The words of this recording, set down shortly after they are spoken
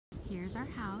Here's our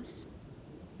house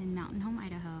in Mountain Home,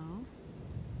 Idaho.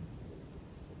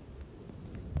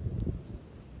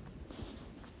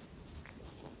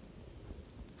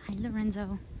 Hi,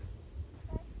 Lorenzo.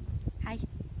 Hi.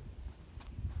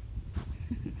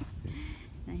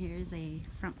 Now here's a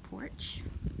front porch.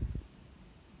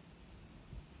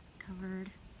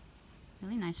 Covered.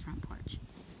 Really nice front porch.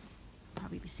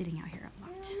 Probably be sitting out here a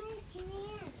lot.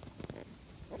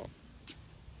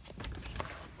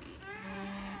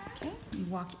 Okay, you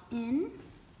walk in.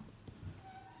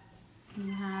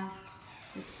 You have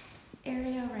this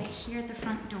area right here at the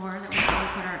front door that we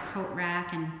can put our coat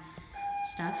rack and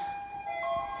stuff.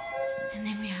 And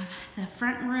then we have the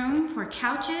front room for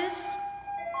couches.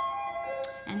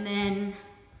 And then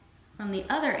from the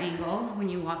other angle, when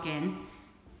you walk in,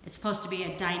 it's supposed to be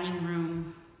a dining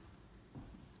room,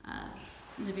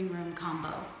 living room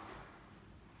combo.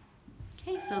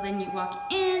 Okay, so then you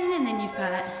walk in and then you've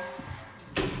got,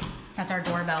 that's our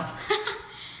doorbell.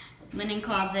 Linen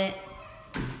closet.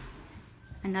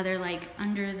 Another like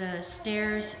under the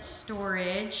stairs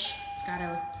storage. It's got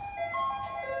a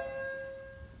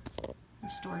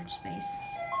storage space.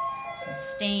 Some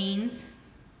stains.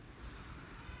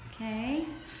 Okay.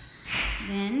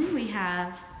 Then we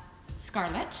have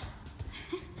Scarlett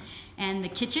and the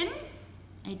kitchen,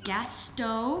 a gas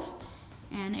stove,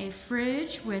 and a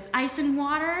fridge with ice and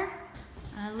water,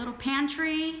 a little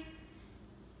pantry.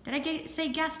 Did I say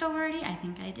gas stove already? I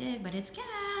think I did, but it's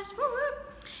gas. Woo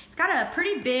woo. It's got a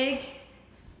pretty big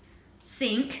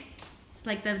sink. It's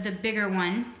like the bigger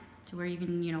one, to where you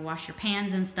can, you know, wash your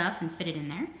pans and stuff and fit it in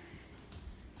there.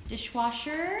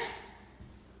 Dishwasher.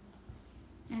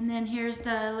 And then here's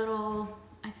the little,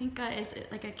 I think is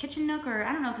it like a kitchen nook, or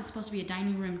I don't know if this is supposed to be a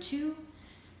dining room too.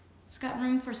 It's got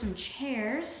room for some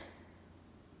chairs.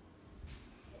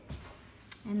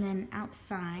 And then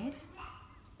outside,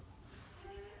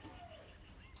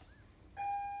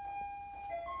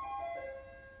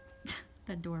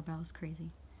 the doorbell's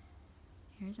crazy.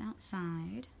 Here's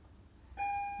outside.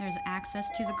 There's access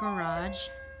to the garage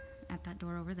at that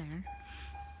door over there.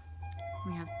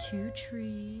 We have 2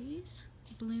 trees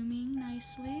blooming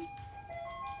nicely.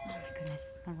 Oh my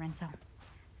goodness, Lorenzo.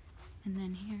 And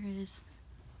then here is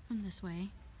from this way.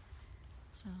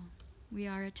 So we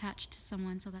are attached to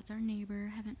someone, so that's our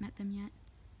neighbor. Haven't met them yet.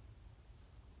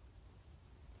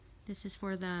 This is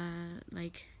for the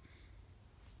like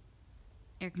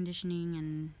air conditioning,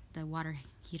 and the water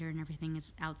heater and everything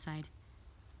is outside.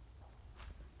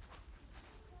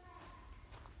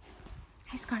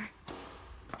 Hi, Scar.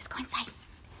 Let's go inside.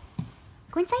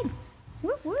 Go inside.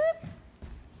 Whoop, whoop.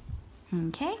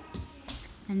 Okay.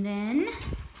 And then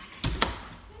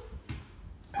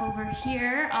over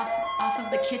here, off of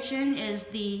the kitchen, is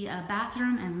the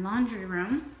bathroom and laundry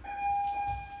room.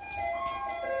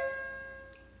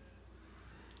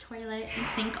 Toilet and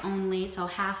sink only, so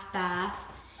half bath.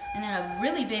 And then a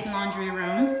really big laundry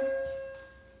room.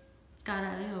 It's got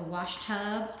a wash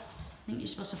tub. I think you're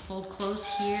supposed to fold clothes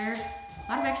here.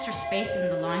 A lot of extra space in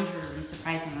the laundry room,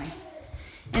 surprisingly.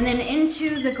 And then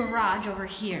into the garage over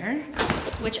here,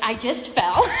 which I just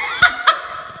fell.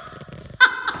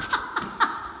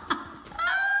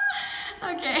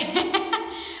 Okay.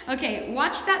 Okay,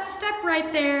 watch that step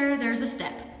right there. There's a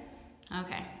step.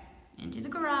 Okay, into the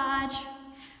garage.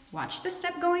 Watch the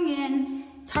step going in.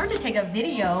 It's hard to take a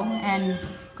video and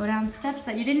go down steps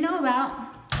that you didn't know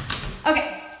about.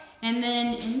 Okay, and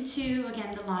then into,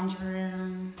 again, the laundry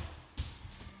room.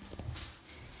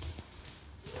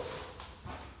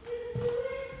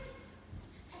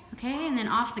 Okay, and then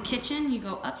off the kitchen, you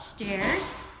go upstairs.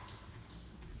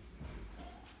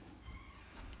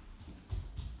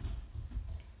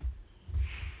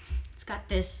 It's got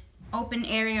this open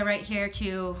area right here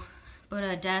to put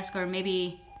a desk, or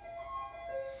maybe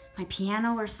my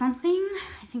piano or something.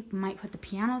 I think we might put the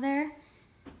piano there.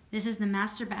 This is the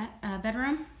master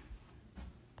bedroom.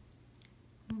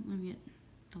 Oh, let me get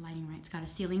the lighting right. It's got a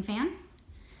ceiling fan.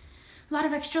 A lot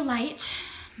of extra light.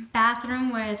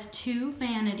 Bathroom with 2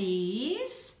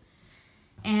 vanities.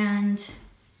 And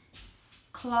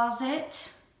closet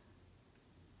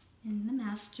in the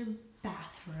master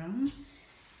bathroom.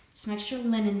 Some extra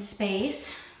linen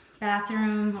space.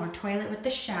 Bathroom or toilet with the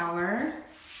shower.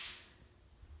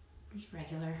 Just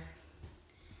regular.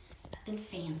 Nothing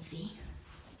fancy.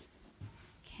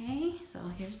 Okay, so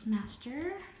here's the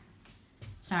master.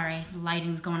 Sorry, the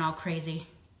lighting's going all crazy.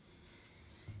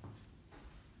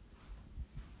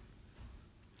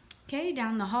 Okay,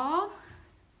 down the hall.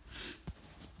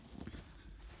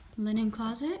 Linen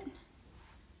closet.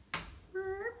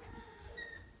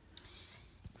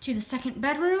 To the second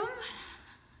bedroom.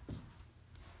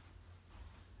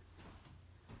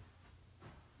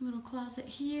 Little closet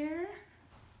here.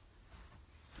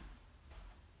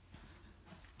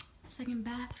 Second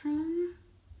bathroom.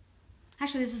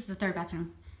 Actually, this is the third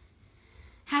bathroom.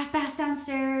 Half bath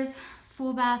downstairs,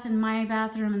 full bath in my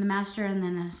bathroom and the master, and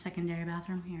then a secondary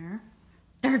bathroom here.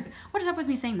 What is up with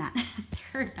me saying that?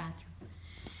 Third bathroom.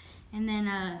 And then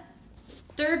a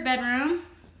third bedroom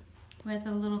with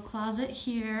a little closet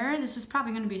here. This is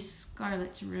probably going to be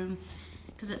Scarlett's room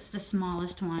because it's the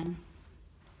smallest one.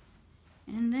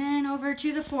 And then over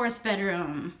to the fourth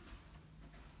bedroom.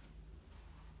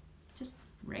 Just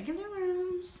regular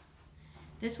rooms.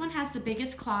 This one has the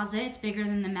biggest closet. It's bigger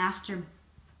than the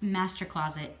master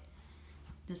closet.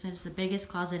 This is the biggest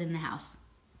closet in the house.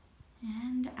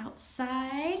 And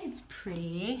outside, it's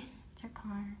pretty. It's our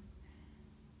car.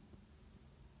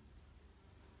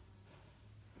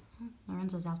 Oh,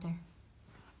 Lorenzo's out there.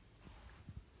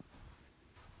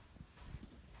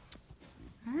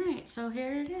 All right, so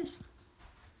here it is.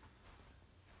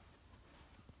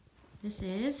 This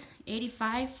is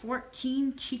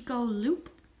 8514 Chico Loop.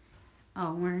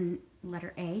 Oh, we're in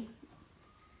letter A.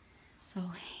 So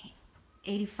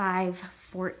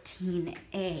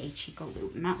 8514A Chico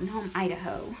Loop, Mountain Home,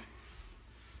 Idaho.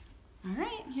 All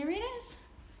right, here it is.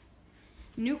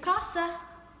 New casa.